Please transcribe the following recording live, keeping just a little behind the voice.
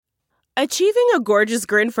Achieving a gorgeous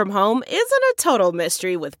grin from home isn't a total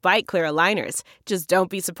mystery with Bite Clear aligners. Just don't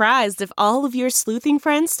be surprised if all of your sleuthing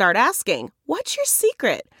friends start asking, "What's your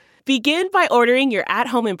secret?" Begin by ordering your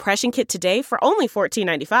at-home impression kit today for only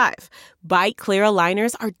 $14.95. Bite Clear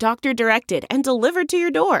aligners are doctor-directed and delivered to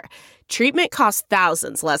your door. Treatment costs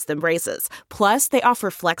thousands less than braces. Plus, they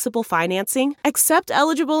offer flexible financing, accept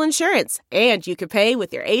eligible insurance, and you can pay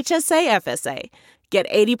with your HSA FSA. Get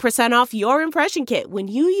 80% off your impression kit when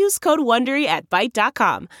you use code WONDERY at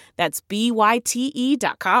Byte.com. That's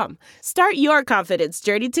BYTE.com. Start your confidence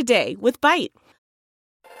journey today with Byte.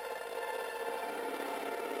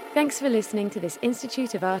 Thanks for listening to this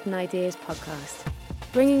Institute of Art and Ideas podcast,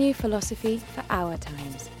 bringing you philosophy for our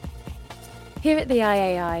times. Here at the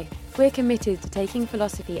IAI, we're committed to taking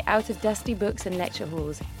philosophy out of dusty books and lecture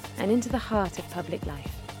halls and into the heart of public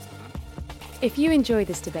life. If you enjoy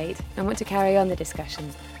this debate and want to carry on the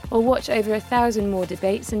discussion, or watch over 1,000 more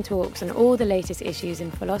debates and talks on all the latest issues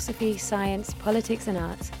in philosophy, science, politics and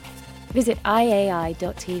arts, visit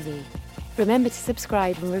iai.tv. Remember to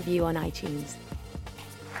subscribe and review on iTunes.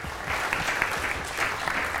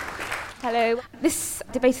 Hello. This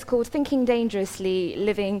debate is called Thinking Dangerously,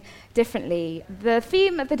 Living Differently. The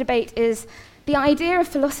theme of the debate is the idea of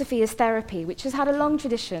philosophy as therapy, which has had a long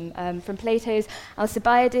tradition, from Plato's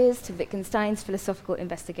Alcibiades to Wittgenstein's philosophical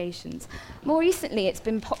investigations. More recently, it's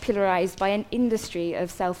been popularized by an industry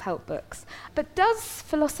of self-help books. But does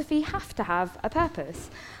philosophy have to have a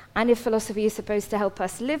purpose? And if philosophy is supposed to help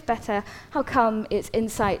us live better, how come its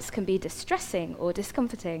insights can be distressing or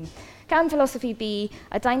discomforting? Can philosophy be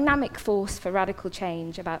a dynamic force for radical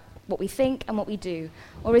change about what we think and what we do?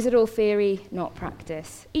 Or is it all theory, not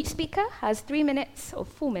practice? Each speaker has 3 minutes or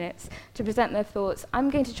 4 minutes to present their thoughts. I'm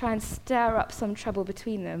going to try and stir up some trouble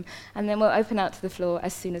between them, and then we'll open out to the floor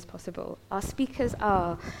as soon as possible. Our speakers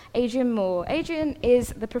are Adrian Moore. Adrian is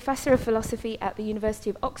the Professor of Philosophy at the University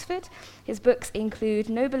of Oxford. His books include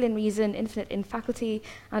Noble in Reason, Infinite in Faculty,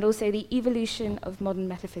 and also The Evolution of Modern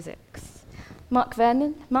Metaphysics. Mark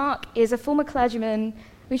Vernon. Mark is a former clergyman.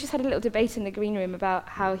 We just had a little debate in the green room about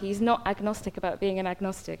how he's not agnostic about being an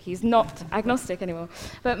agnostic. He's not agnostic anymore.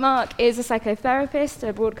 But Mark is a psychotherapist,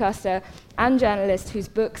 a broadcaster, and journalist whose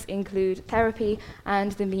books include Therapy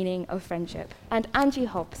and The Meaning of Friendship. And Angie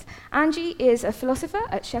Hobbs. Angie is a philosopher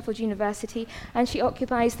at Sheffield University, and she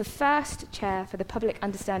occupies the first chair for the public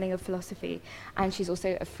understanding of philosophy, and she's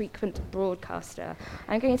also a frequent broadcaster.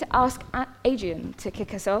 I'm going to ask Adrian to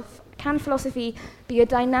kick us off. Can philosophy be a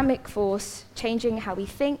dynamic force, changing how we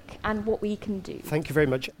think and what we can do? Thank you very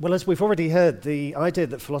much. Well, as we've already heard, the idea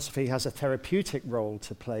that philosophy has a therapeutic role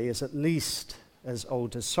to play is at least as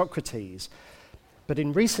old as Socrates. But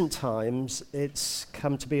in recent times, it's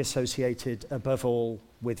come to be associated above all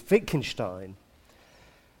with Wittgenstein.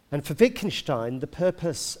 And for Wittgenstein, the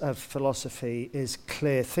purpose of philosophy is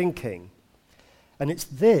clear thinking. And it's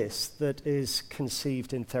this that is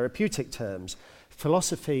conceived in therapeutic terms.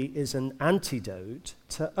 Philosophy is an antidote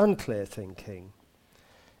to unclear thinking.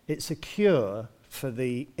 It's a cure for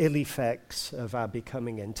the ill effects of our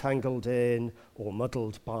becoming entangled in or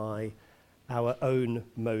muddled by our own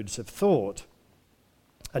modes of thought.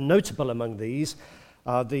 And notable among these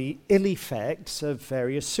are the ill effects of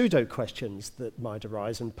various pseudo-questions that might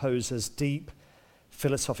arise and pose as deep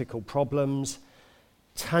philosophical problems,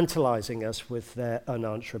 tantalizing us with their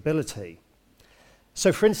unanswerability.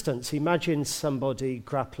 So, for instance, imagine somebody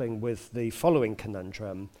grappling with the following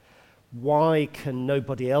conundrum. Why can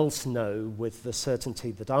nobody else know with the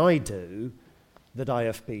certainty that I do that I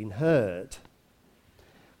have been hurt?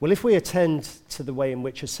 Well, if we attend to the way in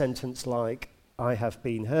which a sentence like, I have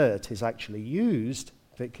been hurt, is actually used,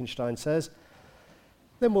 Wittgenstein says,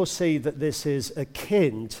 then we'll see that this is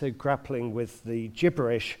akin to grappling with the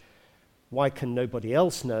gibberish, why can nobody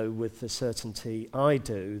else know with the certainty I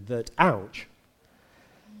do that, ouch.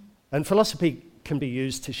 And philosophy can be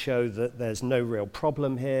used to show that there's no real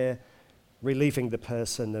problem here, relieving the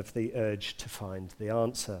person of the urge to find the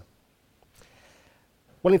answer.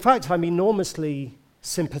 Well, in fact, I'm enormously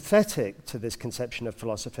sympathetic to this conception of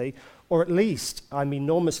philosophy, or at least I'm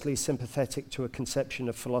enormously sympathetic to a conception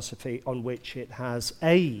of philosophy on which it has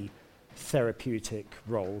a therapeutic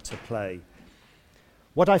role to play.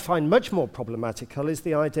 What I find much more problematical is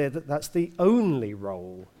the idea that that's the only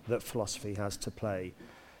role that philosophy has to play.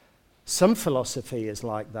 Some philosophy is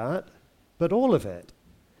like that, but all of it.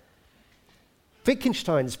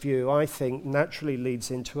 Wittgenstein's view, I think, naturally leads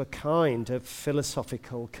into a kind of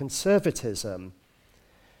philosophical conservatism.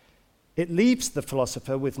 It leaves the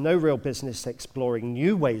philosopher with no real business exploring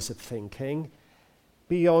new ways of thinking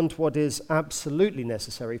beyond what is absolutely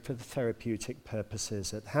necessary for the therapeutic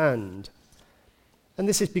purposes at hand. And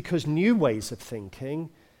this is because new ways of thinking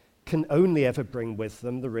can only ever bring with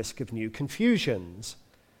them the risk of new confusions.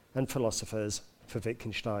 And philosophers, for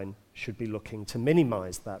Wittgenstein, should be looking to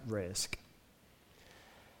minimize that risk.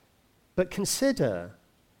 But consider,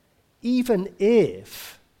 even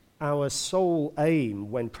if our sole aim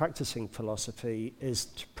when practicing philosophy is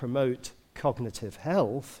to promote cognitive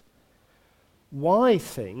health, why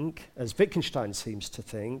think, as Wittgenstein seems to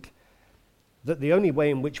think, that the only way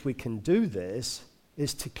in which we can do this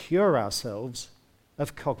is to cure ourselves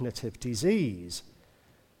of cognitive disease?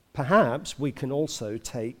 Perhaps we can also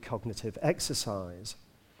take cognitive exercise.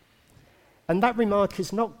 And that remark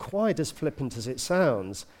is not quite as flippant as it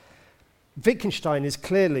sounds. Wittgenstein is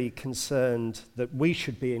clearly concerned that we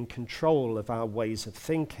should be in control of our ways of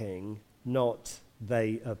thinking, not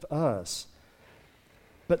they of us.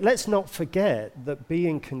 But let's not forget that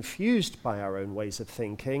being confused by our own ways of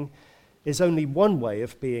thinking is only one way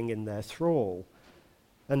of being in their thrall.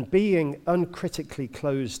 And being uncritically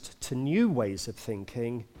closed to new ways of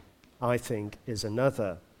thinking, I think, is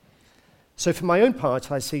another. So for my own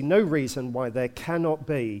part, I see no reason why there cannot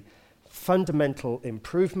be fundamental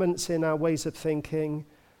improvements in our ways of thinking,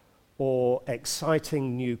 or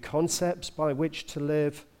exciting new concepts by which to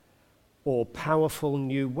live, or powerful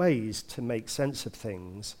new ways to make sense of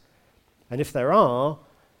things. And if there are,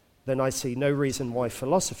 then I see no reason why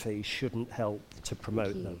philosophy shouldn't help to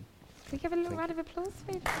promote them. Can we give a little round of applause,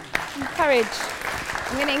 please? Encourage.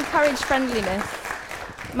 I'm going to encourage friendliness.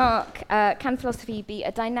 Mark, can philosophy be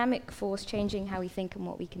a dynamic force changing how we think and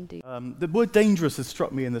what we can do? The word dangerous has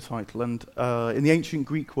struck me in the title, and in the ancient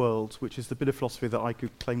Greek world, which is the bit of philosophy that I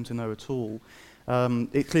could claim to know at all,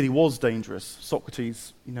 it clearly was dangerous.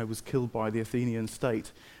 Socrates, was killed by the Athenian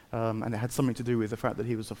state, and it had something to do with the fact that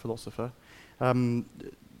he was a philosopher.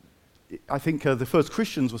 I think the first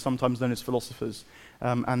Christians were sometimes known as philosophers,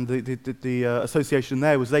 and the association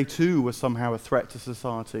there was they too were somehow a threat to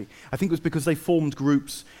society. I think it was because they formed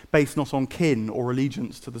groups based not on kin or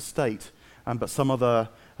allegiance to the state, but some other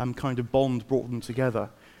kind of bond brought them together.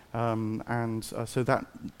 So that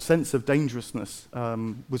sense of dangerousness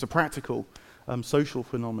was a practical social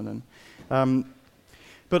phenomenon.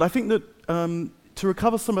 But I think that to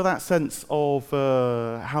recover some of that sense of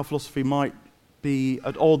how philosophy might be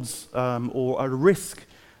at odds or at a risk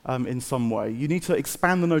in some way, you need to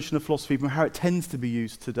expand the notion of philosophy from how it tends to be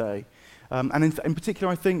used today. And in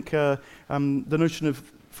particular, I think the notion of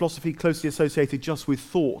philosophy closely associated just with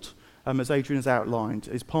thought, as Adrian has outlined,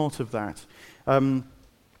 is part of that.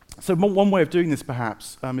 So one way of doing this,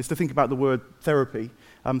 perhaps, is to think about the word therapy,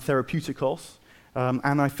 therapeutikos.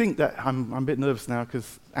 And I think that I'm a bit nervous now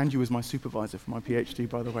because Angie was my supervisor for my PhD,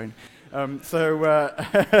 by the way. But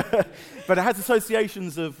it has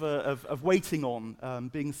associations of waiting on,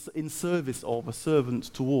 being in service of, a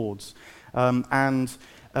servant towards. And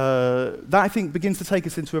that, I think, begins to take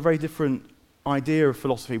us into a very different idea of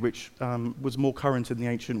philosophy, which was more current in the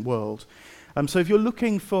ancient world. So if you're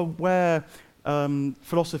looking for where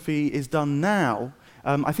philosophy is done now,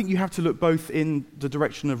 I think you have to look both in the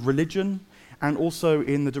direction of religion and also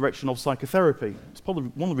in the direction of psychotherapy. It's probably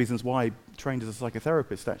one of the reasons why I trained as a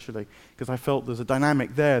psychotherapist, actually, because I felt there's a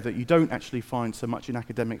dynamic there that you don't actually find so much in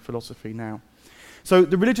academic philosophy now. So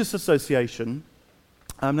the religious association,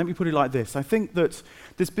 let me put it like this. I think that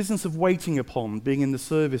this business of waiting upon, being in the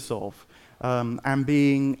service of, and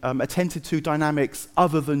being attentive to dynamics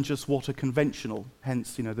other than just what are conventional,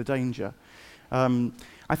 hence, the danger.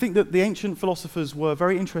 I think that the ancient philosophers were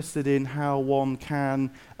very interested in how one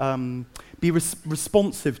can be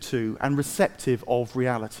responsive to and receptive of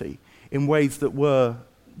reality in ways that were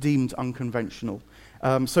deemed unconventional.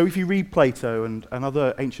 So if you read Plato and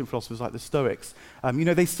other ancient philosophers like the Stoics,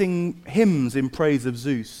 they sing hymns in praise of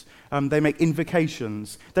Zeus. They make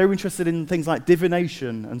invocations. They were interested in things like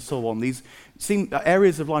divination and so on. These seem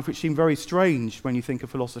areas of life which seem very strange when you think of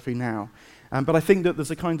philosophy now. But I think that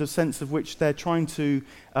there's a kind of sense of which they're trying to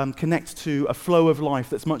connect to a flow of life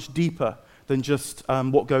that's much deeper than just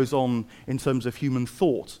what goes on in terms of human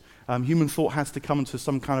thought. Human thought has to come to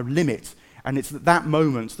some kind of limit, and it's at that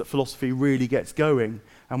moment that philosophy really gets going,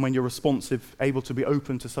 and when you're responsive, able to be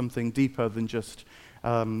open to something deeper than just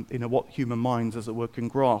what human minds, as it were, can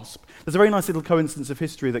grasp. There's a very nice little coincidence of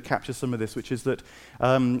history that captures some of this, which is that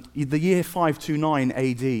the year 529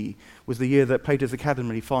 AD was the year that Plato's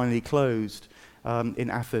Academy finally closed in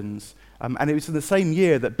Athens. And it was in the same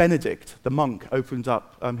year that Benedict, the monk, opened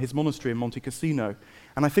up his monastery in Monte Cassino.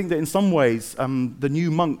 And I think that in some ways, the new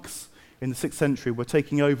monks in the 6th century were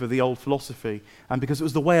taking over the old philosophy, and because it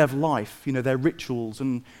was the way of life, their rituals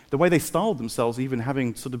and the way they styled themselves, even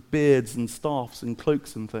having sort of beards and staffs and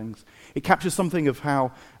cloaks and things. It captures something of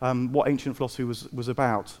how what ancient philosophy was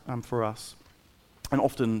about for us, and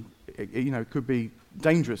often it could be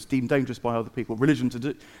dangerous, deemed dangerous by other people. Religion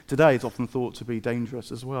today is often thought to be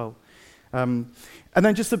dangerous as well. And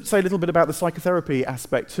then just to say a little bit about the psychotherapy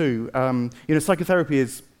aspect too. Psychotherapy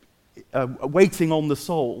is waiting on the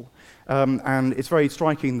soul. And it's very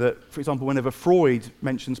striking that, for example, whenever Freud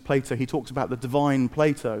mentions Plato, he talks about the divine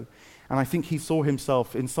Plato. And I think he saw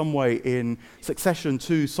himself in some way in succession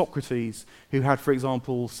to Socrates, who had, for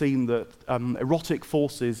example, seen that erotic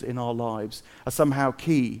forces in our lives are somehow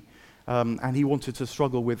key. And he wanted to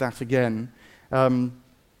struggle with that again.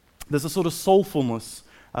 There's a sort of soulfulness,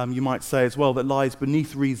 you might say as well, that lies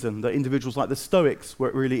beneath reason, that individuals like the Stoics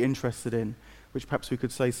were really interested in, which perhaps we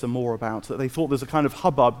could say some more about, that they thought there's a kind of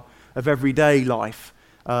hubbub of everyday life,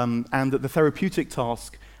 and that the therapeutic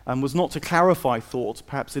task was not to clarify thought,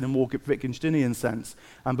 perhaps in a more Wittgensteinian sense,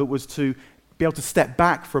 but was to be able to step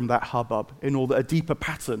back from that hubbub in order that a deeper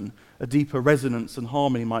pattern, a deeper resonance and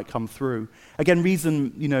harmony might come through. Again,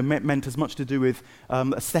 reason meant as much to do with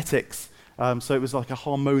aesthetics, so it was like a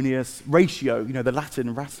harmonious ratio, the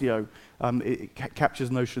Latin ratio. It captures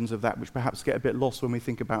notions of that which perhaps get a bit lost when we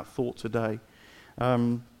think about thought today.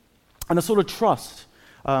 And a sort of trust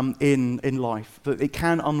in life, that it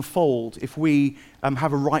can unfold if we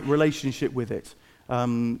have a right relationship with it.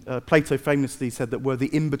 Plato famously said that we're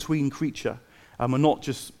the in-between creature. We're not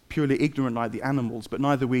just purely ignorant like the animals, but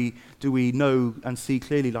neither do we know and see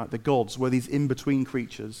clearly like the gods. We're these in-between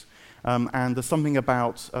creatures. And there's something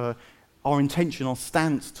about our intention, our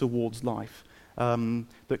stance towards life,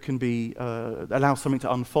 that can be allow something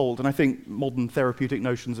to unfold. And I think modern therapeutic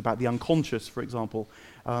notions about the unconscious, for example,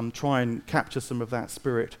 try and capture some of that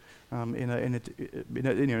spirit in a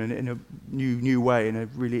new way, in a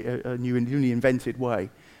really newly invented way.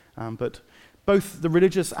 But both the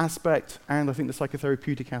religious aspect and I think the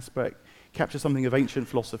psychotherapeutic aspect capture something of ancient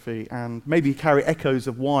philosophy and maybe carry echoes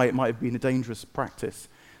of why it might have been a dangerous practice,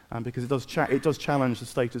 because it does challenge the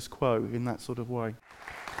status quo in that sort of way.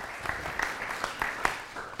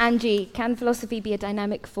 Angie, can philosophy be a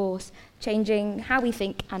dynamic force, changing how we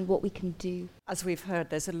think and what we can do? As we've heard,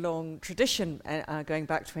 there's a long tradition going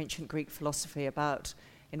back to ancient Greek philosophy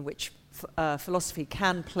in which philosophy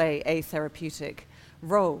can play a therapeutic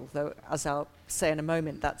role, though, as I'll say in a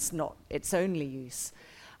moment, that's not its only use.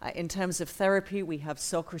 In terms of therapy, we have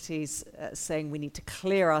Socrates saying we need to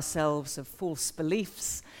clear ourselves of false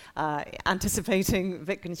beliefs, anticipating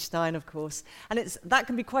Wittgenstein, of course, and that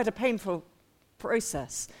can be quite a painful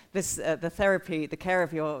process. The therapy, the care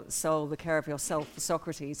of your soul, the care of yourself for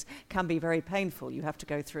Socrates can be very painful. You have to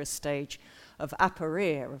go through a stage of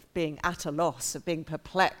aporia, of being at a loss, of being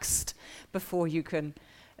perplexed before you can,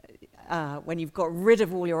 when you've got rid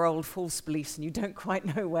of all your old false beliefs and you don't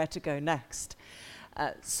quite know where to go next.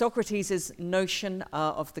 Socrates' notion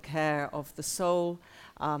of the care of the soul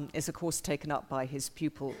is of course taken up by his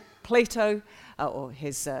pupil Plato, or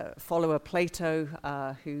his follower Plato,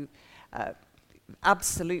 who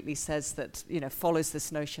absolutely says that, follows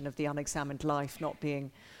this notion of the unexamined life not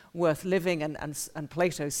being worth living, and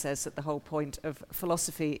Plato says that the whole point of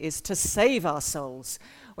philosophy is to save our souls,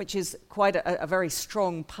 which is quite a very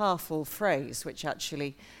strong, powerful phrase, which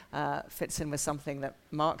actually fits in with something that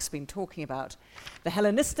Mark's been talking about. The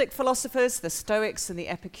Hellenistic philosophers, the Stoics and the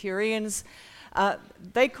Epicureans,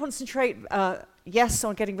 they concentrate, yes,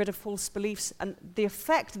 on getting rid of false beliefs and the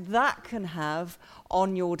effect that can have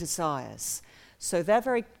on your desires. So they're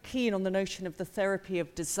very keen on the notion of the therapy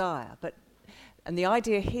of desire. And the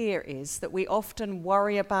idea here is that we often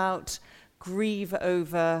worry about, grieve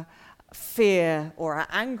over, fear, or are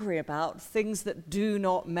angry about things that do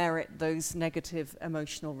not merit those negative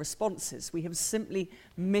emotional responses. We have simply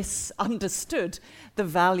misunderstood the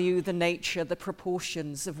value, the nature, the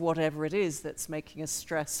proportions of whatever it is that's making us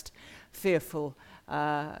stressed, fearful,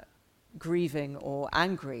 grieving, or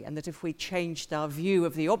angry. And that if we changed our view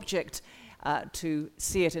of the object to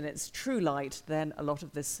see it in its true light, then a lot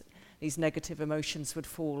of these negative emotions would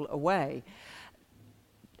fall away.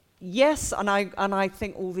 Yes, and I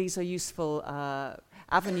think all these are useful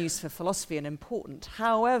avenues for philosophy and important.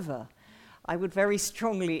 However, I would very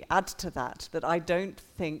strongly add to that I don't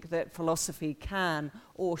think that philosophy can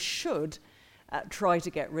or should try to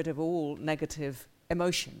get rid of all negative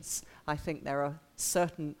emotions. I think there are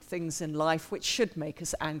certain things in life which should make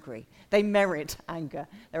us angry. They merit anger.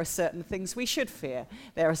 There are certain things we should fear.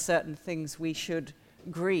 There are certain things we should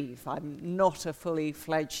grieve. I'm not a fully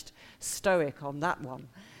fledged Stoic on that one.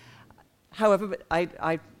 However,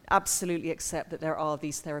 I absolutely accept that there are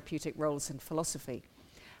these therapeutic roles in philosophy.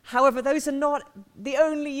 However, those are not the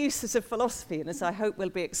only uses of philosophy, and as I hope we'll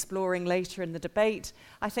be exploring later in the debate,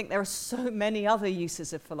 I think there are so many other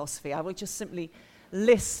uses of philosophy. I will just simply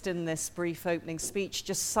list in this brief opening speech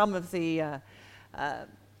just some of the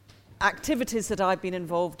activities that I've been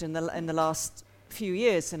involved in the last few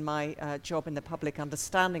years in my job in the public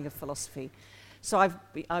understanding of philosophy. So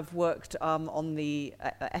I've worked on the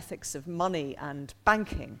ethics of money and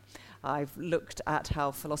banking. I've looked at how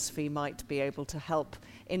philosophy might be able to help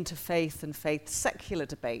interfaith and faith secular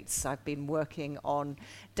debates. I've been working on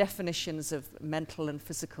definitions of mental and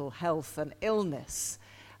physical health and illness.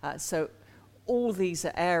 So all these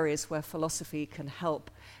are areas where philosophy can help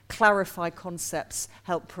clarify concepts,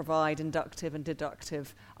 help provide inductive and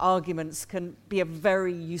deductive arguments, can be a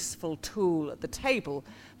very useful tool at the table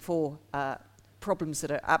for problems that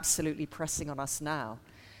are absolutely pressing on us now.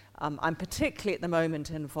 I'm particularly at the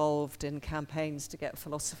moment involved in campaigns to get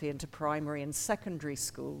philosophy into primary and secondary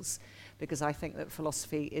schools, because I think that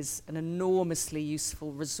philosophy is an enormously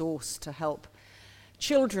useful resource to help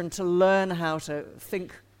children to learn how to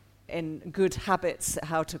think in good habits,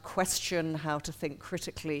 how to question, how to think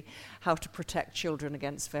critically, how to protect children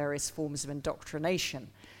against various forms of indoctrination.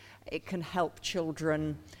 It can help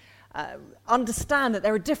children understand that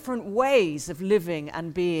there are different ways of living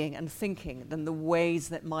and being and thinking than the ways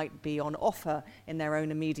that might be on offer in their own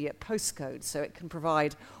immediate postcode. So it can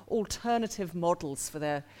provide alternative models for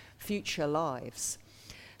their future lives.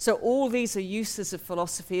 So all these are uses of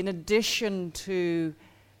philosophy in addition to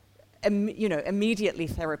immediately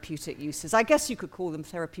therapeutic uses. I guess you could call them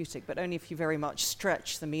therapeutic, but only if you very much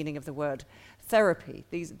stretch the meaning of the word therapy.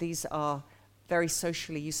 These are very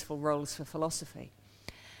socially useful roles for philosophy.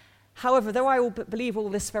 However, though I believe all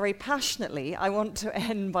this very passionately, I want to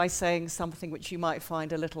end by saying something which you might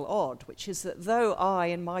find a little odd, which is that though I,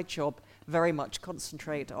 in my job, very much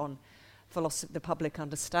concentrate on the public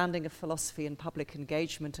understanding of philosophy and public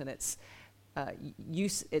engagement and its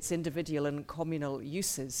its individual and communal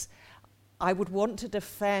uses, I would want to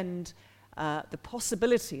defend the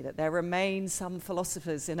possibility that there remain some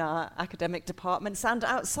philosophers in our academic departments and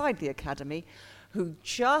outside the academy who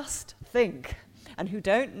just think and who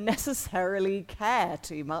don't necessarily care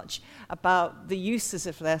too much about the uses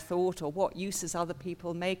of their thought or what uses other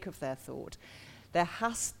people make of their thought. Though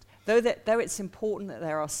it's important that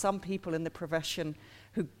there are some people in the profession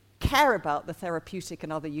who care about the therapeutic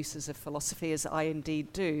and other uses of philosophy, as I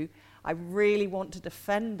indeed do, I really want to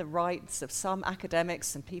defend the rights of some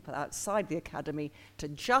academics and people outside the academy to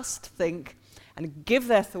just think and give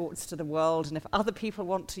their thoughts to the world, and if other people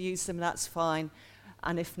want to use them, that's fine,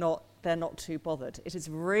 and if not, they're not too bothered. It is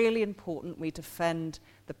really important we defend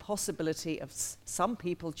the possibility of some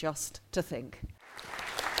people just to think.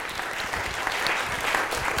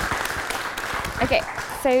 Okay,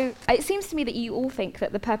 so it seems to me that you all think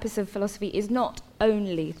that the purpose of philosophy is not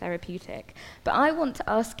only therapeutic, but I want to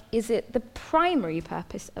ask, is it the primary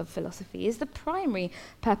purpose of philosophy? Is the primary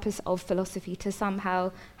purpose of philosophy to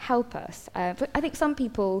somehow help us? But I think some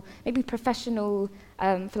people, maybe professional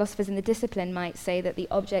philosophers in the discipline, might say that the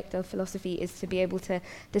object of philosophy is to be able to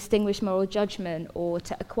distinguish moral judgment or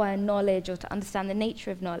to acquire knowledge or to understand the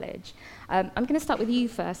nature of knowledge. I'm going to start with you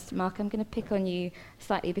first, Mark. I'm going to pick on you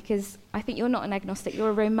slightly because I think you're not an agnostic,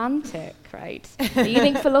 you're a romantic, right? You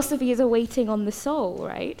think philosophy is a waiting on the soul,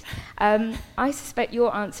 right? I suspect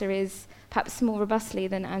your answer is perhaps more robustly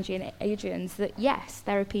than Angie and Adrian's, that yes,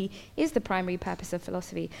 therapy is the primary purpose of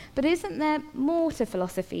philosophy. But isn't there more to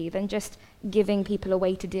philosophy than just giving people a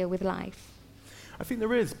way to deal with life? I think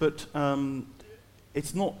there is, but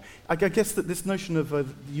it's not. I guess that this notion of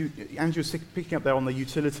Angie was picking up there on the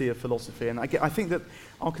utility of philosophy, and I think that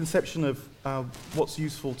our conception of what's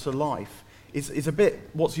useful to life is a bit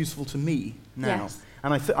what's useful to me now. Yes.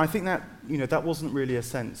 And I think that that wasn't really a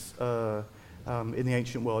sense in the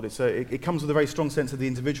ancient world. It comes with a very strong sense of the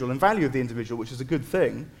individual and value of the individual, which is a good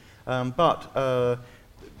thing, but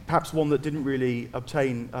perhaps one that didn't really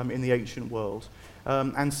obtain in the ancient world.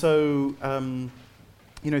 And so,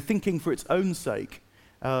 thinking for its own sake,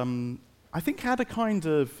 I think had a kind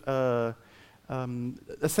of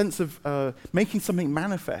a sense of making something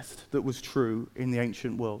manifest that was true in the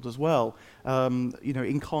ancient world as well,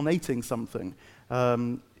 incarnating something.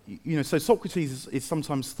 So Socrates is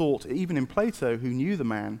sometimes thought, even in Plato, who knew the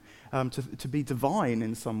man, to be divine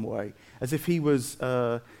in some way, as if he was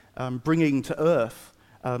bringing to earth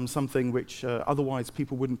something which otherwise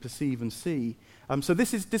people wouldn't perceive and see. So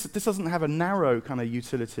this doesn't have a narrow kind of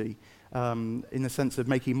utility in the sense of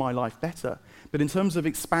making my life better, but in terms of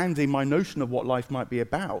expanding my notion of what life might be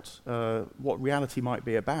about, what reality might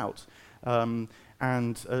be about.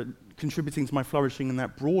 and contributing to my flourishing in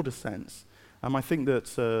that broader sense. I think that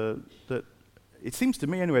that it seems to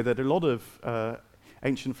me anyway that a lot of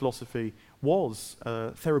ancient philosophy was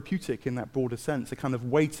therapeutic in that broader sense, a kind of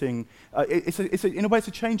waiting. In a way, it's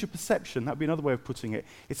a change of perception. That would be another way of putting it.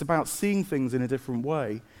 It's about seeing things in a different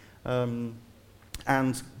way.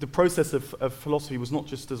 And the process of philosophy was not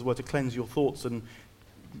just as well to cleanse your thoughts and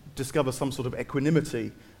discover some sort of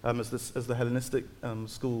equanimity, as the Hellenistic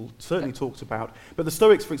school certainly talked about. But the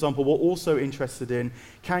Stoics, for example, were also interested in,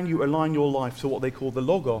 can you align your life to what they call the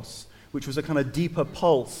logos, which was a kind of deeper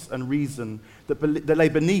pulse and reason that lay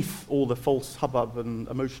beneath all the false hubbub and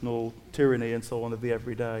emotional tyranny and so on of the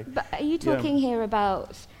everyday. But are you talking here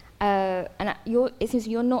about, it seems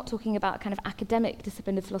you're not talking about kind of academic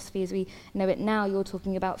discipline of philosophy as we know it now, you're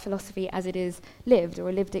talking about philosophy as it is lived, or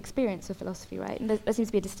a lived experience of philosophy, right? And there seems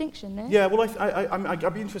to be a distinction there. Yeah, well,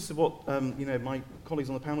 I'd be interested what my colleagues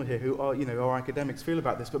on the panel here who are academics feel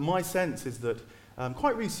about this, but my sense is that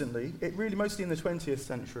quite recently, mostly in the 20th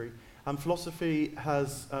century, philosophy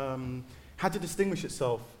has had to distinguish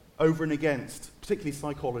itself over and against, particularly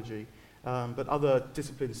psychology, but other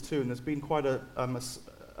disciplines too. And there's been quite a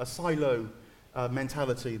silo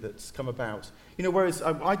mentality that's come about. Whereas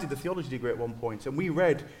I did the theology degree at one point, and we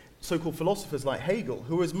read so-called philosophers like Hegel,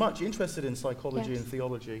 who was much interested in psychology and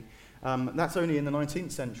theology. That's only in the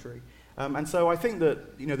 19th century. And so I think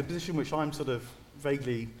that the position which I'm sort of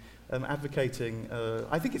vaguely advocating,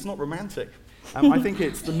 I think it's not romantic. I think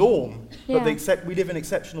it's the norm, but we live in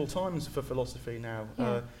exceptional times for philosophy now,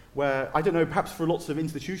 where, I don't know, perhaps for lots of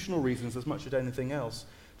institutional reasons as much as anything else,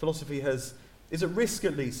 philosophy is at risk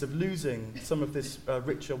at least of losing some of this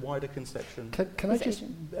richer, wider conception. Can I just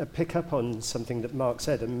pick up on something that Mark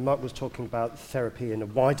said? And Mark was talking about therapy in a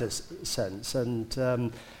wider sense, and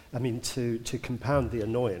to compound the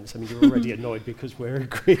annoyance, you're already annoyed because we're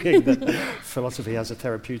agreeing that philosophy has a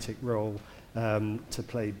therapeutic role to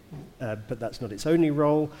play, but that's not its only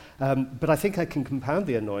role. But I think I can compound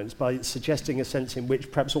the annoyance by suggesting a sense in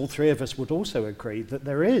which perhaps all three of us would also agree that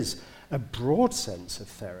there is a broad sense of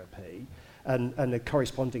therapy and a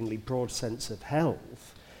correspondingly broad sense of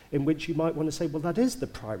health, in which you might want to say, well, that is the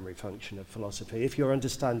primary function of philosophy. If you're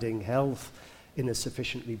understanding health in a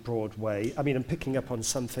sufficiently broad way, I'm picking up on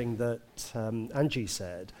something that Angie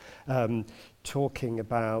said, talking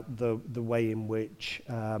about the way in which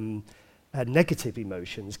negative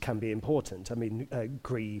emotions can be important.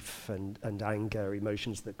 Grief and anger,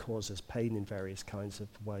 emotions that cause us pain in various kinds of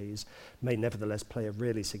ways, may nevertheless play a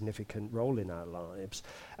really significant role in our lives.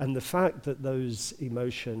 And the fact that those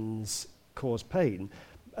emotions cause pain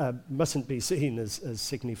mustn't be seen as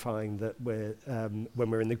signifying that we're, when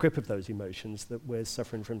we're in the grip of those emotions, that we're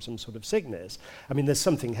suffering from some sort of sickness. There's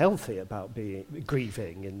something healthy about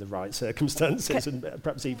grieving in the right circumstances, and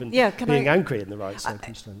perhaps even being angry in the right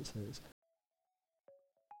circumstances.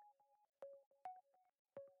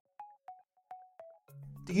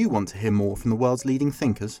 Do you want to hear more from the world's leading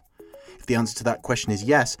thinkers? If the answer to that question is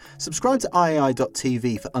yes, subscribe to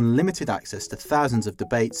iai.tv for unlimited access to thousands of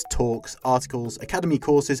debates, talks, articles, academy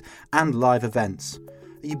courses and live events.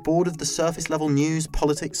 Are you bored of the surface-level news,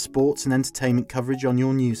 politics, sports and entertainment coverage on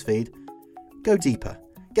your newsfeed? Go deeper,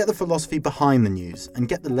 get the philosophy behind the news and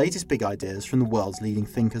get the latest big ideas from the world's leading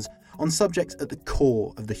thinkers on subjects at the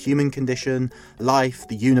core of the human condition, life,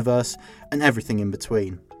 the universe and everything in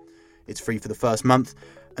between. It's free for the first month,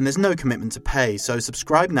 and there's no commitment to pay, so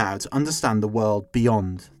subscribe now to understand the world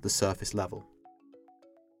beyond the surface level.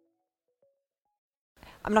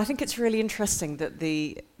 I think it's really interesting that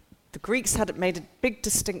the Greeks had made a big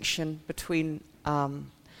distinction between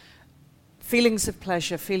feelings of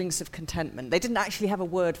pleasure, feelings of contentment. They didn't actually have a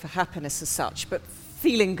word for happiness as such, but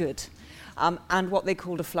feeling good, and what they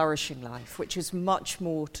called a flourishing life, which is much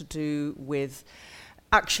more to do with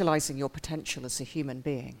actualizing your potential as a human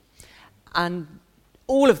being. And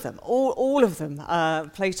all of them,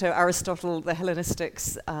 Plato, Aristotle, the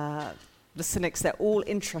Hellenistics, the Cynics, they're all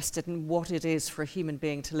interested in what it is for a human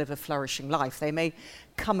being to live a flourishing life. They may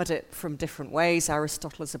come at it from different ways.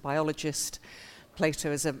 Aristotle is a biologist,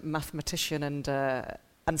 Plato is a mathematician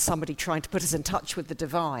and somebody trying to put us in touch with the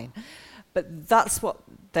divine. But that's what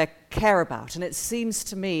they care about. And it seems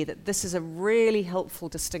to me that this is a really helpful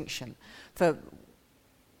distinction. For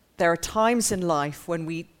there are times in life when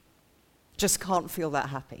we just can't feel that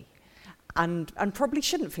happy, and probably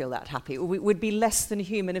shouldn't feel that happy. We would be less than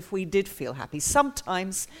human if we did feel happy.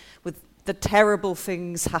 Sometimes with the terrible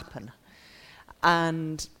things happen,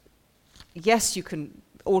 and yes, you can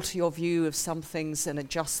alter your view of some things and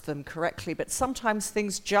adjust them correctly, but sometimes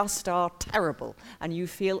things just are terrible and you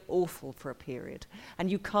feel awful for a period and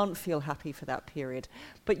you can't feel happy for that period.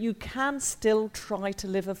 But you can still try to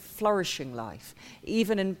live a flourishing life,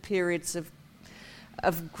 even in periods of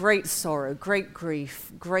great sorrow, great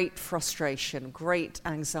grief, great frustration, great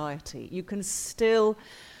anxiety. You can still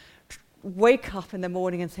wake up in the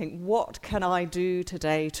morning and think, what can I do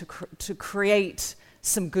today to create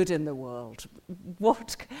some good in the world?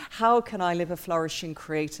 How can I live a flourishing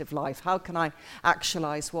creative life? How can I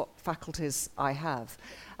actualize what faculties I have?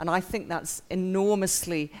 And I think that's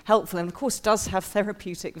enormously helpful, and of course does have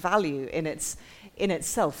therapeutic value in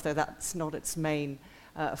itself, though that's not its main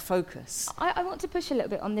focus. I want to push a little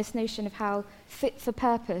bit on this notion of how fit for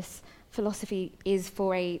purpose philosophy is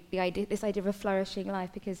for this idea of a flourishing life,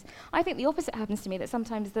 because I think the opposite happens to me, that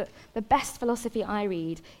sometimes the best philosophy I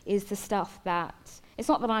read is the stuff that, it's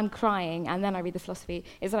not that I'm crying and then I read the philosophy,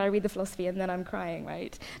 it's that I read the philosophy and then I'm crying,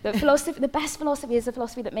 right? The best philosophy is a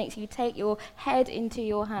philosophy that makes you take your head into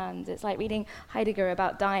your hands. It's like reading Heidegger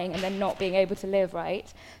about dying and then not being able to live,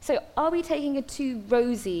 right? So are we taking a too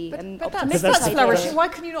rosy and optimistic that's idea? flourishing. Why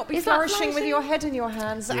can you not be Is that flourishing with your head in your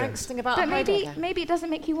hands, angsting about But Heidegger? maybe it doesn't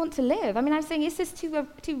make you want to live. I mean, I'm saying, is this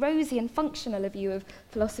too rosy and functional a view of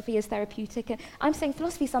philosophy as therapeutic? And I'm saying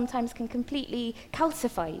philosophy sometimes can completely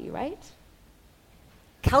calcify you, right?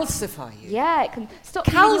 Calcify you? Yeah, it can stop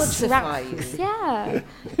calcify you. Yeah.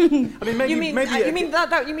 I mean, maybe you mean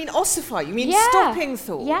ossify? You mean yeah. stopping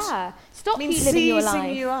thought? Yeah. Stop you you living your seizing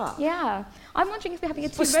life. you up? Yeah. I'm wondering if we're having a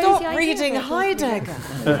too Well, rosy stop idea reading of philosophy. Heidegger.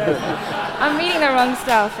 I'm reading the wrong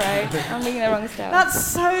stuff, right? I'm reading the wrong stuff. That's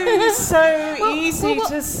so easy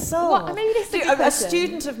to solve. Maybe this is a good A question.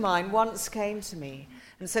 student of mine once came to me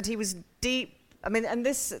and said he was deep. I mean, and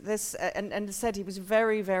said he was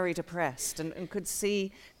very, very depressed and couldn't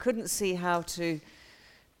see how to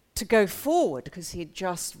go forward because he'd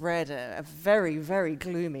just read a very, very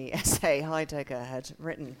gloomy essay Heidegger had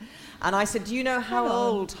written. And I said, do you know how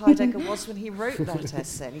old Heidegger was when he wrote that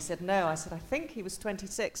essay? And he said, no. I said, I think he was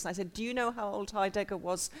 26. And I said, do you know how old Heidegger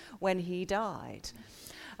was when he died?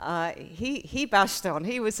 He bashed on.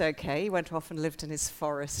 He was okay. He went off and lived in his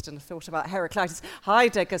forest and thought about Heraclitus.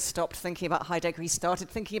 Heidegger stopped thinking about Heidegger. He started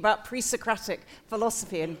thinking about pre-Socratic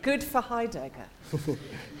philosophy, and good for Heidegger.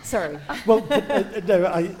 Sorry. Well, no,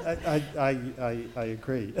 I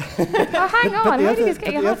agree. Oh, hang on. Heidegger's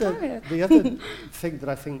getting a hard time here. The other thing that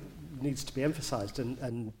I think needs to be emphasised,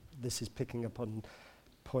 and this is picking up on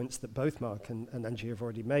points that both Mark and Angie have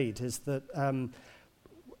already made, is that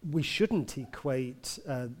we shouldn't equate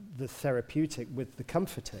the therapeutic with the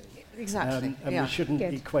comforting. Exactly. And we shouldn't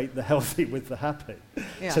equate the healthy with the happy.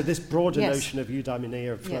 Yeah. So this broader notion of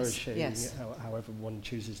eudaimonia, of flourishing, yes. however one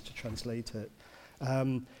chooses to translate it,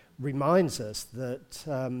 reminds us that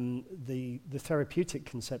the therapeutic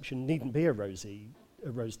conception needn't be a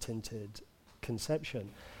rose-tinted conception.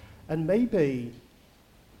 And maybe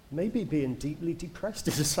being deeply depressed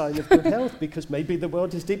is a sign of good health, because maybe the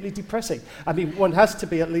world is deeply depressing. I mean, one has to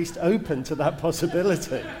be at least open to that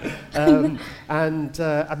possibility. I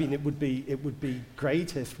mean, it would be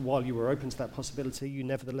great if, while you were open to that possibility, you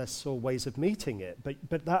nevertheless saw ways of meeting it.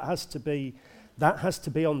 But that has to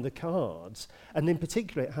be on the cards, and in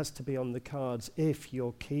particular, it has to be on the cards if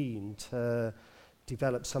you're keen to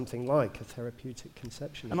develop something like a therapeutic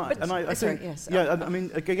conception. I think, I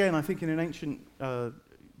mean, again, I think in an ancient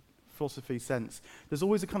philosophy sense, there's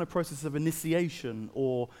always a kind of process of initiation,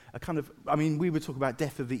 or a kind of, I mean, we would talk about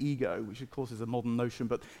death of the ego, which of course is a modern notion,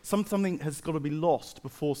 but something has got to be lost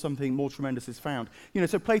before something more tremendous is found. You know,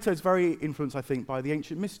 so Plato's very influenced, I think, by the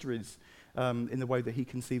ancient mysteries in the way that he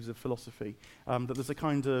conceives of philosophy, that there's a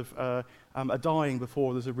kind of a dying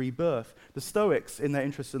before there's a rebirth. The Stoics, in their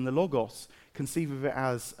interest in the logos, conceive of it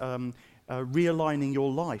as realigning your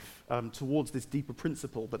life towards this deeper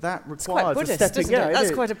principle, but that requires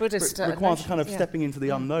quite a Buddhist requires kind of stepping into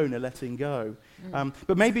the unknown and letting go.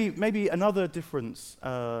 But maybe another difference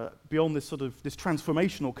beyond this sort of this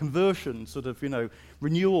transformational conversion, sort of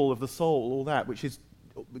renewal of the soul, all that, which is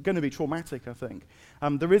going to be traumatic, I think.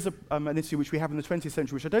 There is an issue which we have in the 20th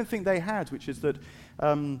century, which I don't think they had, which is that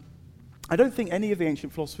I don't think any of the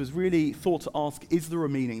ancient philosophers really thought to ask, is there a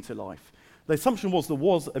meaning to life? The assumption was there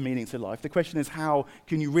was a meaning to life. The question is, how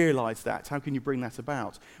can you realize that? How can you bring that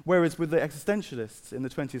about? Whereas with the existentialists in the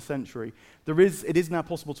 20th century, it is now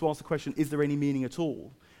possible to ask the question, is there any meaning at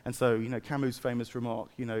all? And so, Camus' famous remark,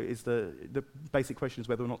 is the basic question is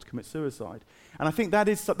whether or not to commit suicide. And I think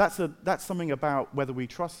that's something about whether we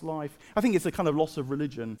trust life. I think it's a kind of loss of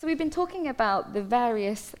religion. So we've been talking about the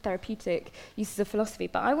various therapeutic uses of philosophy,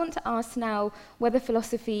 but I want to ask now whether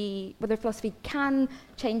philosophy can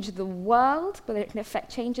change the world, whether it can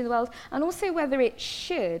affect change in the world, and also whether it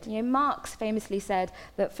should. Marx famously said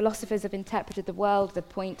that philosophers have interpreted the world, the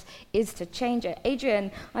point is to change it. Adrian,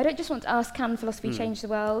 I don't just want to ask, can philosophy change the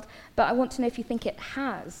world? But I want to know if you think it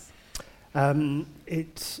has.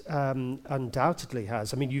 It undoubtedly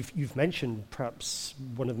has. I mean, you've mentioned perhaps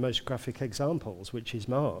one of the most graphic examples, which is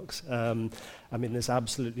Marx. I mean, there's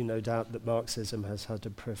absolutely no doubt that Marxism has had a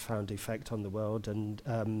profound effect on the world, and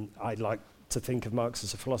I like to think of Marx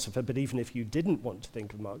as a philosopher, but even if you didn't want to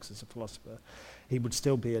think of Marx as a philosopher, he would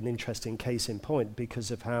still be an interesting case in point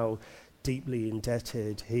because of how deeply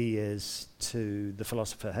indebted he is to the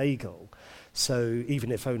philosopher Hegel. So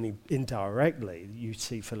even if only indirectly, you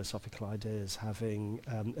see philosophical ideas having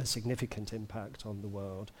a significant impact on the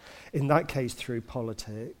world. In that case, through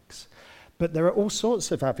politics. But there are all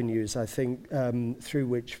sorts of avenues, I think, through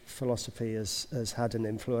which philosophy has had an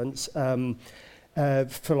influence.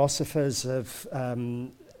 Philosophers have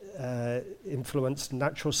influenced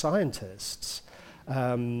natural scientists.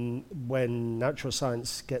 When natural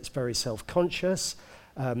science gets very self-conscious,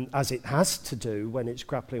 as it has to do when it's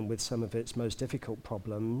grappling with some of its most difficult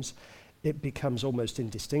problems, it becomes almost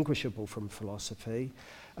indistinguishable from philosophy.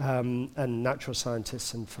 And natural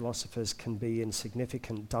scientists and philosophers can be in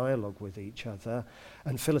significant dialogue with each other,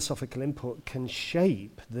 and philosophical input can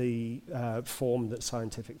shape the form that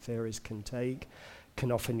scientific theories can take,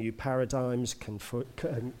 can offer new paradigms, can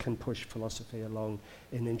push philosophy along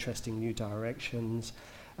in interesting new directions.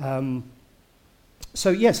 So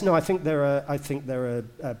yes, no, I think there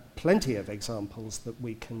are plenty of examples that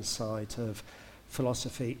we can cite of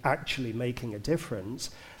philosophy actually making a difference.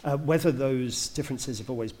 Whether those differences have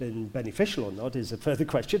always been beneficial or not is a further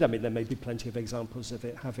question. I mean, there may be plenty of examples of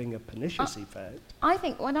it having a pernicious effect. I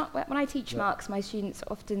think when I teach Marx, my students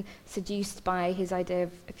are often seduced by his idea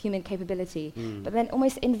of human capability, but then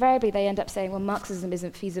almost invariably they end up saying, well, Marxism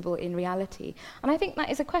isn't feasible in reality. And I think that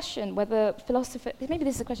is a question whether maybe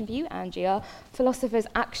this is a question for you, Angie, are philosophers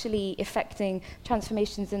actually effecting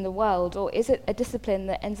transformations in the world, or is it a discipline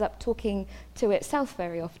that ends up talking to itself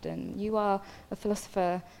very often? You are a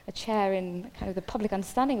philosopher, a chair in kind of the public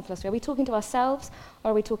understanding of philosophy. Are we talking to ourselves,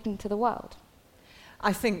 or are we talking to the world?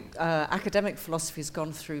 I think academic philosophy has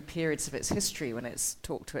gone through periods of its history when it's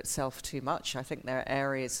talked to itself too much. I think there are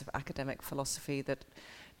areas of academic philosophy that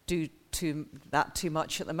do too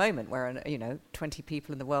much at the moment, where 20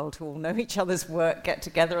 people in the world who all know each other's work get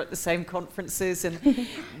together at the same conferences and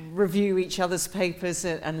review each other's papers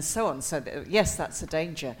and so on. So yes, that's a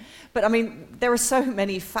danger. But I mean, there are so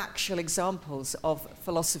many factual examples of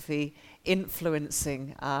philosophy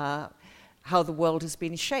influencing how the world has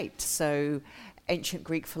been shaped. So ancient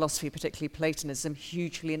Greek philosophy, particularly Platonism,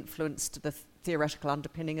 hugely influenced the theoretical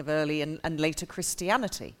underpinning of early and later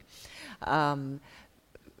Christianity.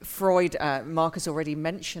 Freud, Mark has already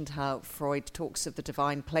mentioned how Freud talks of the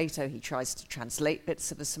divine Plato. He tries to translate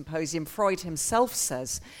bits of the Symposium. Freud himself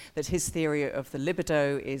says that his theory of the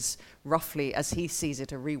libido is roughly, as he sees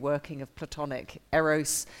it, a reworking of Platonic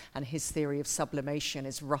eros, and his theory of sublimation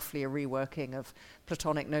is roughly a reworking of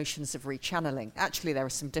Platonic notions of rechanneling. Actually, there are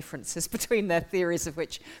some differences between their theories of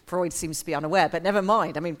which Freud seems to be unaware, but never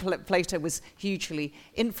mind. I mean, Plato was hugely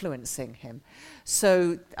influencing him.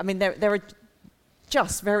 So, I mean, there are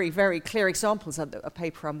just very, very clear examples. A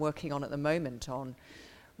paper I'm working on at the moment on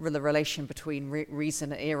the relation between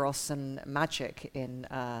reason, eros, and magic in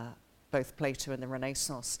both Plato and the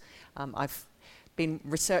Renaissance. I've been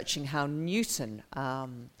researching how Newton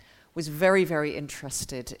was very, very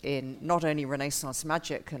interested in not only Renaissance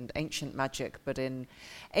magic and ancient magic, but in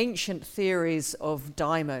ancient theories of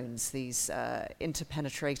daimons, these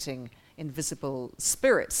interpenetrating invisible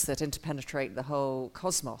spirits that interpenetrate the whole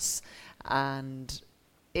cosmos. And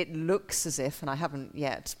it looks as if, and I haven't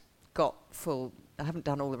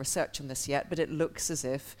done all the research on this yet, but it looks as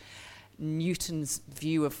if Newton's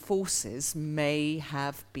view of forces may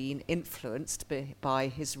have been influenced by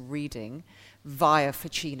his reading via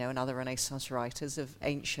Ficino and other Renaissance writers of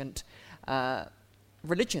ancient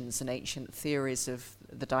religions and ancient theories of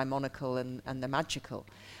the daimonical and the magical.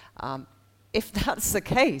 If that's the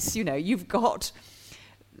case, you've got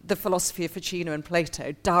the philosophy of Ficino and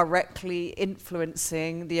Plato directly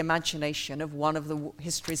influencing the imagination of one of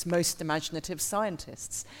history's most imaginative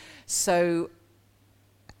scientists. So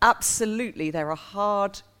absolutely, there are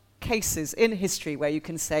hard cases in history where you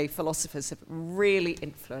can say philosophers have really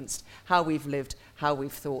influenced how we've lived, how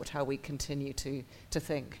we've thought, how we continue to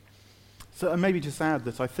think. So, and maybe just add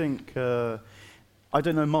that I think, I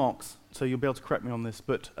don't know Marx, so you'll be able to correct me on this,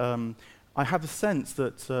 but I have a sense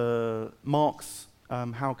that Marx,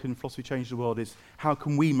 how can philosophy change the world, is how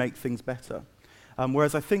can we make things better?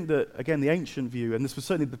 Whereas I think that, again, the ancient view, and this was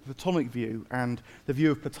certainly the Platonic view, and the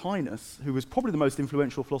view of Plotinus, who was probably the most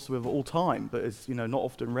influential philosopher of all time, but is not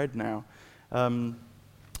often read now,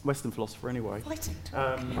 Western philosopher anyway.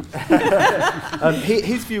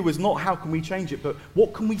 His view was not how can we change it, but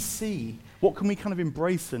what can we see? What can we kind of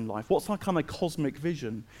embrace in life? What's our kind of cosmic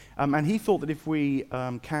vision? And he thought that if we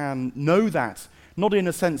can know that, not in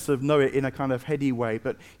a sense of know it in a kind of heady way,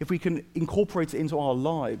 but if we can incorporate it into our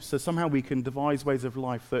lives, so somehow we can devise ways of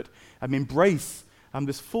life that embrace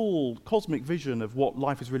this full cosmic vision of what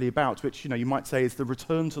life is really about, which you might say is the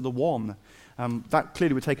return to the one. That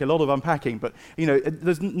clearly would take a lot of unpacking, but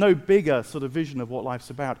there's no bigger sort of vision of what life's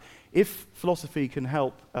about. If philosophy can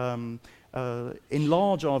help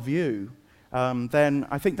enlarge our view, then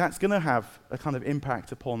I think that's going to have a kind of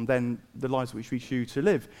impact upon then the lives which we choose to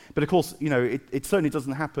live. But of course, it certainly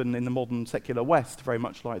doesn't happen in the modern secular West very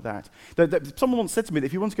much like that. Someone once said to me that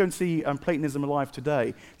if you want to go and see Platonism alive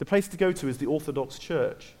today, the place to go to is the Orthodox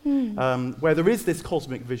Church, where there is this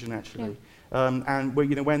cosmic vision actually. And where,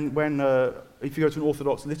 if you go to an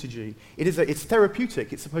Orthodox liturgy, it's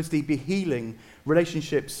therapeutic. It's supposed to be healing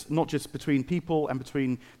relationships, not just between people and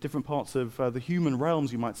between different parts of the human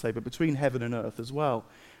realms, you might say, but between heaven and earth as well.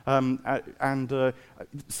 Something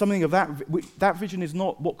of that vision is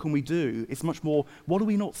not what can we do. It's much more what are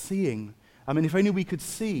we not seeing. I mean, if only we could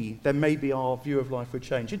see, then maybe our view of life would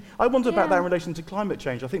change. I wonder about that in relation to climate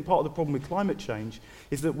change. I think part of the problem with climate change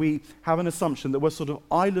is that we have an assumption that we're sort of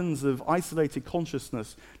islands of isolated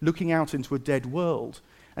consciousness looking out into a dead world.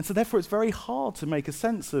 And so therefore it's very hard to make a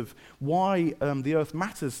sense of why the Earth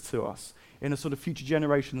matters to us in a sort of future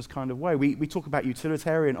generations kind of way. We talk about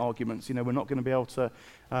utilitarian arguments. We're not going to be able to,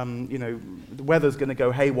 the weather's going to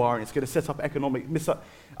go haywire and it's going to set up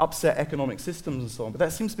upset economic systems and so on. But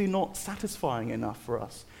that seems to be not satisfying enough for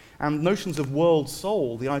us. And notions of world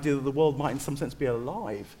soul, the idea that the world might in some sense be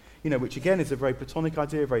alive, which again is a very Platonic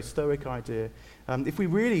idea, a very Stoic idea. If we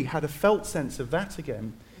really had a felt sense of that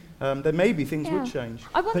again, then maybe things would change.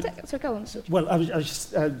 I wonder. So go on. Well, I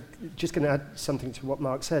was just going to add something to what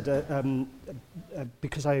Mark said,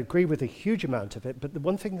 because I agree with a huge amount of it. But the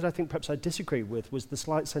one thing that I think perhaps I disagree with was the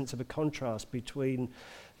slight sense of a contrast between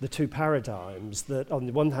the two paradigms. That on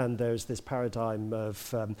the one hand, there's this paradigm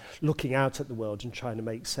of looking out at the world and trying to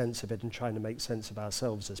make sense of it and trying to make sense of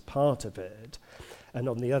ourselves as part of it, and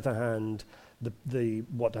on the other hand, the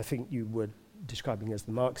what I think you would describing as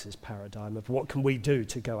the Marxist paradigm of what can we do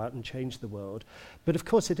to go out and change the world. But of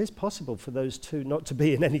course it is possible for those two not to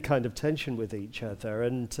be in any kind of tension with each other.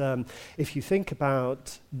 And if you think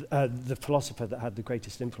about the philosopher that had the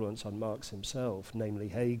greatest influence on Marx himself, namely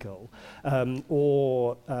Hegel,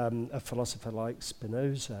 or a philosopher like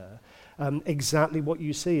Spinoza, exactly what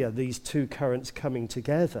you see are these two currents coming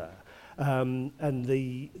together. And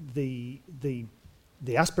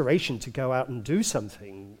the aspiration to go out and do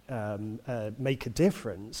something, make a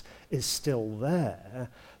difference, is still there.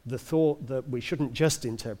 The thought that we shouldn't just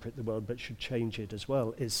interpret the world but should change it as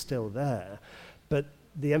well is still there. But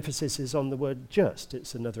the emphasis is on the word just.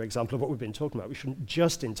 It's another example of what we've been talking about. We shouldn't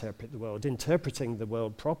just interpret the world. Interpreting the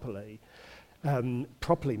world properly,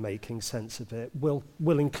 properly making sense of it, will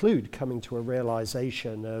include coming to a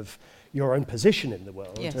realization of your own position in the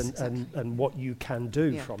world, and what you can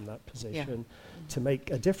do from that position to make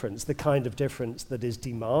a difference, the kind of difference that is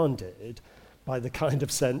demanded by the kind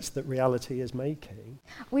of sense that reality is making.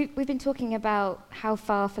 We've been talking about how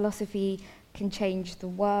far philosophy can change the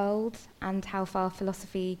world and how far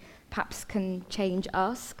philosophy perhaps can change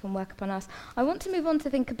us, can work upon us. I want to move on to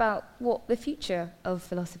think about what the future of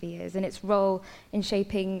philosophy is and its role in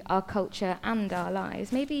shaping our culture and our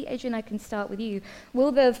lives. Maybe, Adrian, I can start with you.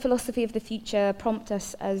 Will the philosophy of the future prompt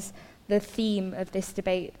us, as the theme of this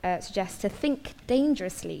debate suggests, to think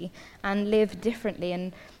dangerously and live differently?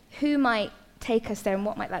 And who might take us there and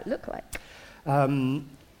what might that look like?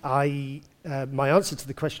 My answer to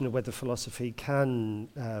the question of whether philosophy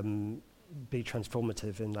can be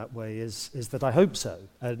transformative in that way is that I hope so,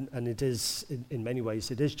 and it is in many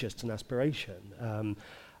ways it is just an aspiration.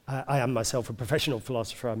 I am myself a professional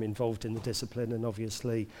philosopher. I'm involved in the discipline, and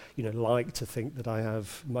obviously, like to think that I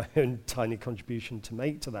have my own tiny contribution to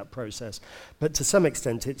make to that process. But to some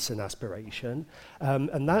extent, it's an aspiration,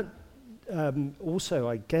 and that also,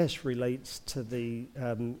 I guess, relates to the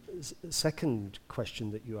second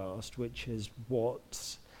question that you asked, which is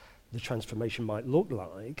what the transformation might look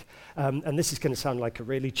like. And this is going to sound like a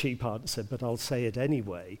really cheap answer, but I'll say it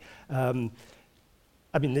anyway.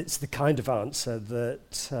 It's the kind of answer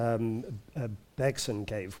that Bergson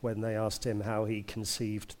gave when they asked him how he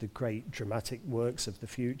conceived the great dramatic works of the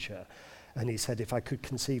future. And he said, if I could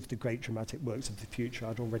conceive the great dramatic works of the future,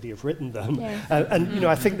 I'd already have written them. Yeah.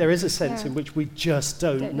 I think there is a sense in which we just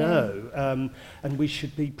don't know. And we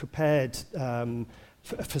should be prepared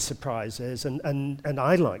for surprises, and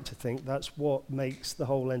I like to think that's what makes the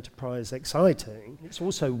whole enterprise exciting. It's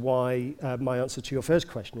also why my answer to your first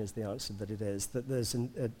question is the answer that it is, that there's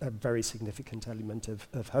a very significant element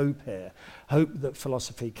of hope here. Hope that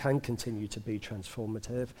philosophy can continue to be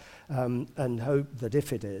transformative, and hope that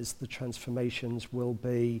if it is, the transformations will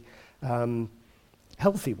be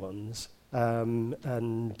healthy ones, and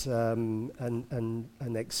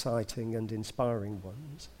exciting and inspiring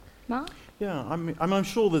ones. Mark? Yeah, I'm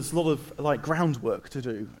sure there's a lot of groundwork to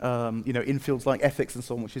do, in fields like ethics and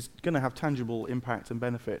so on, which is going to have tangible impact and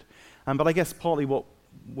benefit. But I guess partly what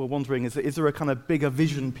we're wondering is there a kind of bigger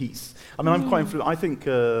vision piece? I'm quite influenced. I think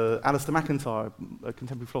Alistair MacIntyre, a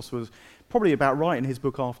contemporary philosopher, was probably about right in his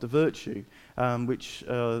book After Virtue, which,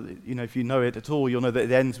 if you know it at all, you'll know that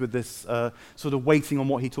it ends with this sort of waiting on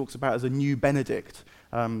what he talks about as a new Benedict,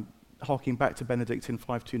 harking back to Benedict in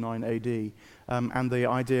 529 AD, and the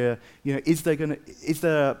idea, is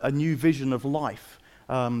there a new vision of life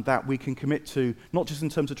that we can commit to, not just in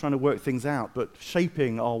terms of trying to work things out, but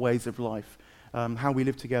shaping our ways of life, how we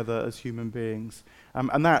live together as human beings.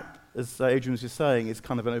 And that, as Adrian was just saying, is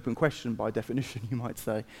kind of an open question by definition, you might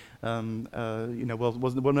say. We'll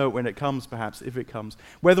know it when it comes, perhaps, if it comes.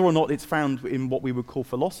 Whether or not it's found in what we would call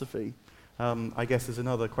philosophy, I guess is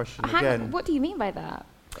another question again. What do you mean by that?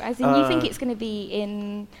 As in, you think it's going to be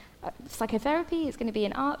in psychotherapy, it's going to be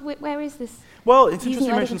in art? Where is this? Well, it's interesting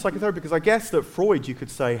you mentioned psychotherapy, because I guess that Freud, you could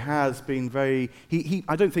say, has been very...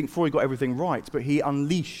 I don't think Freud got everything right, but he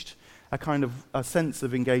unleashed a kind of a sense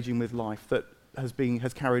of engaging with life that has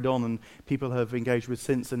carried on, and people have engaged with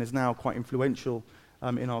since, and is now quite influential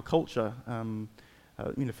in our culture,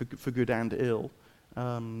 for good and ill.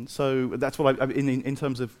 So that's what in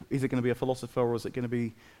terms of, is it going to be a philosopher, or is it going to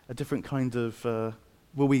be a different kind of...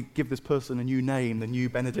 will we give this person a new name, the new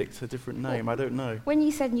Benedict, a different name? I don't know. When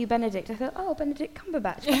you said new Benedict, I thought, Benedict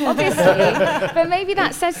Cumberbatch, obviously. But maybe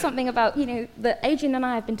that says something about, that Adrian and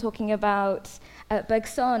I have been talking about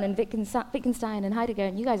Bergson and Wittgenstein and Heidegger,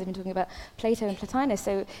 and you guys have been talking about Plato and Plotinus.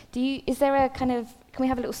 So is there a kind of, can we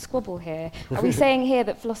have a little squabble here? Are we saying here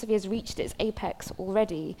that philosophy has reached its apex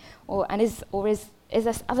already? Or is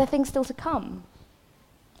there other things still to come?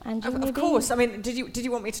 Angie, of course. Did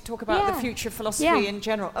you want me to talk about the future of philosophy in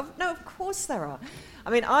general? No, of course there are.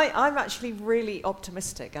 I'm actually really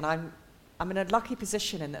optimistic, and I'm in a lucky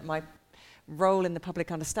position in that my role in the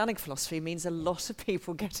public understanding of philosophy means a lot of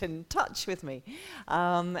people get in touch with me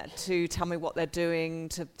to tell me what they're doing,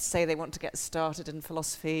 to say they want to get started in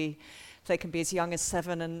philosophy. They can be as young as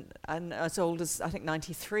 7 and as old as, I think,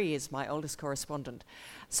 93 is my oldest correspondent.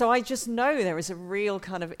 So I just know there is a real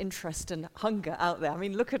kind of interest and hunger out there.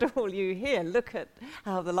 Look at all you here. Look at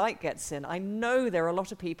how the light gets in. I know there are a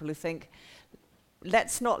lot of people who think,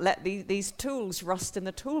 let's not let these tools rust in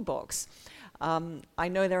the toolbox. I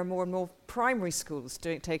know there are more and more primary schools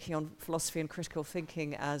taking on philosophy and critical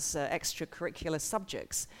thinking as extracurricular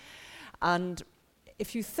subjects. And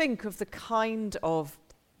if you think of the kind of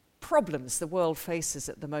problems the world faces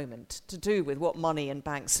at the moment to do with what money and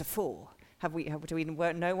banks are for, do we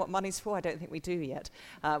know what money's for? I don't think we do yet.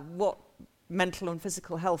 What mental and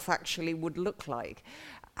physical health actually would look like.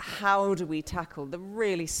 How do we tackle the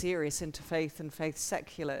really serious interfaith and faith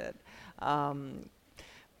secular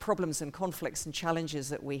problems and conflicts and challenges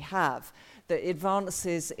that we have? The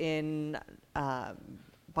advances in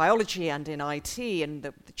biology and in IT, and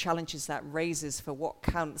the challenges that raises for what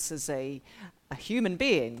counts as a human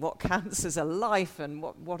being, what counts as a life, and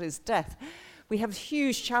what is death. We have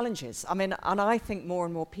huge challenges. And I think more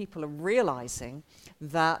and more people are realizing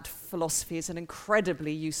that philosophy is an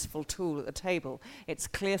incredibly useful tool at the table. It's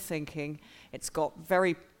clear thinking. It's got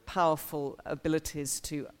very powerful abilities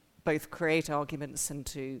to both create arguments and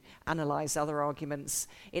to analyze other arguments.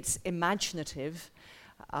 It's imaginative,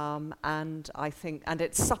 and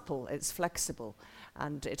it's supple, it's flexible,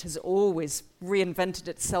 and it has always reinvented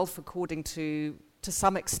itself according to to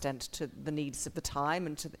some extent to the needs of the time,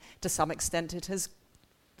 and to some extent it has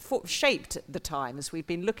shaped the time as we've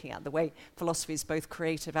been looking at the way philosophy is both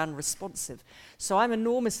creative and responsive. So I'm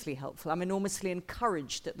enormously helpful. I'm enormously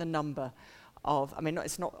encouraged at the number of,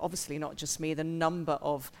 it's not obviously not just me, the number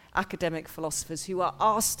of academic philosophers who are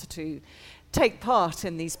asked to take part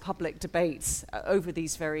in these public debates over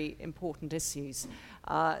these very important issues.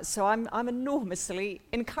 So I'm enormously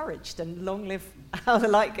encouraged, and long live how the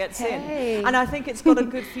light gets in. And I think it's got a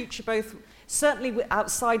good future both, certainly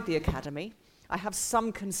outside the academy. I have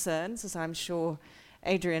some concerns, as I'm sure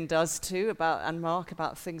Adrian does too, and Mark,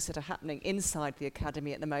 about things that are happening inside the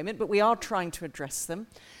academy at the moment, but we are trying to address them.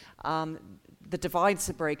 The divides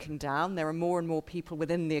are breaking down. There are more and more people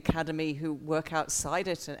within the academy who work outside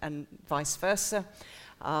it, and vice versa.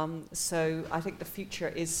 So I think the future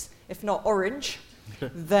is, if not orange,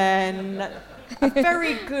 then a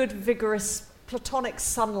very good, vigorous, platonic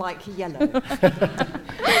sun-like yellow.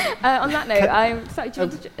 On that note, I'm sorry,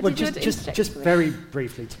 just very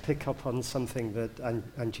briefly to pick up on something that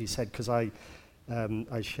Angie said, because I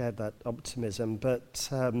shared that optimism, but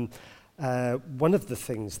one of the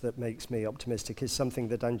things that makes me optimistic is something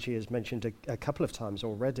that Angie has mentioned a couple of times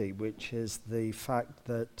already, which is the fact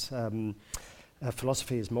that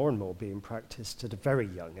philosophy is more and more being practiced at a very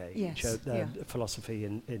young age. Philosophy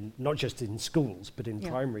in not just in schools, but in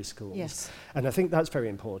primary schools. Yes. And I think that's very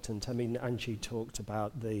important. I mean, Angie talked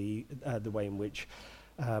about the way in which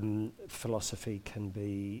philosophy can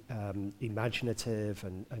be imaginative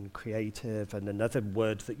and creative, and another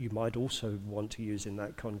word that you might also want to use in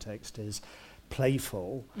that context is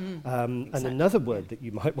playful. Exactly. And another word that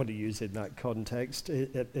you might want to use in that context,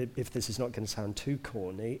 if this is not going to sound too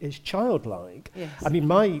corny, is childlike. Yes. I mean,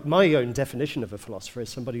 my own definition of a philosopher is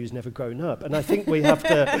somebody who's never grown up, and I think we have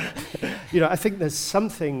to, I think there's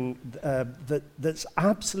something that's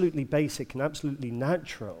absolutely basic and absolutely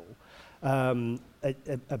natural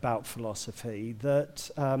about philosophy that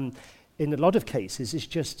in a lot of cases is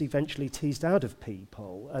just eventually teased out of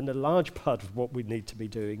people, and a large part of what we need to be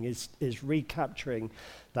doing is recapturing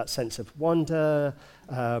that sense of wonder,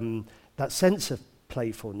 that sense of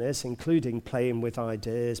playfulness, including playing with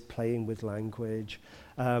ideas, playing with language,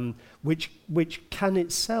 which can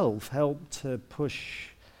itself help to push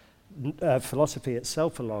philosophy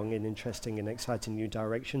itself along in interesting and exciting new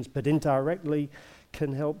directions, but indirectly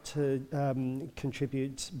can help to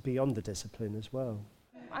contribute beyond the discipline as well.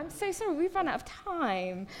 I'm so sorry, we've run out of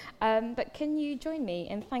time, but can you join me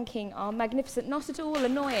in thanking our magnificent, not at all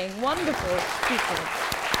annoying, wonderful speakers?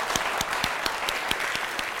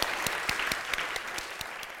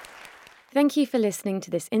 Thank you for listening to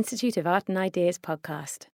this Institute of Art and Ideas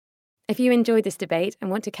podcast. If you enjoyed this debate and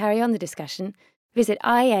want to carry on the discussion, visit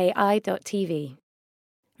iai.tv.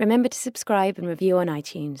 Remember to subscribe and review on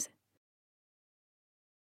iTunes.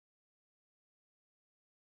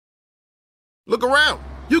 Look around.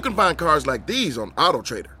 You can find cars like these on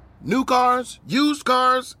AutoTrader. New cars, used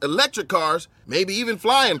cars, electric cars, maybe even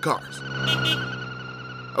flying cars.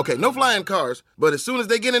 Okay, no flying cars, but as soon as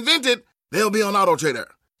they get invented, they'll be on AutoTrader.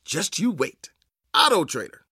 Just you wait. AutoTrader.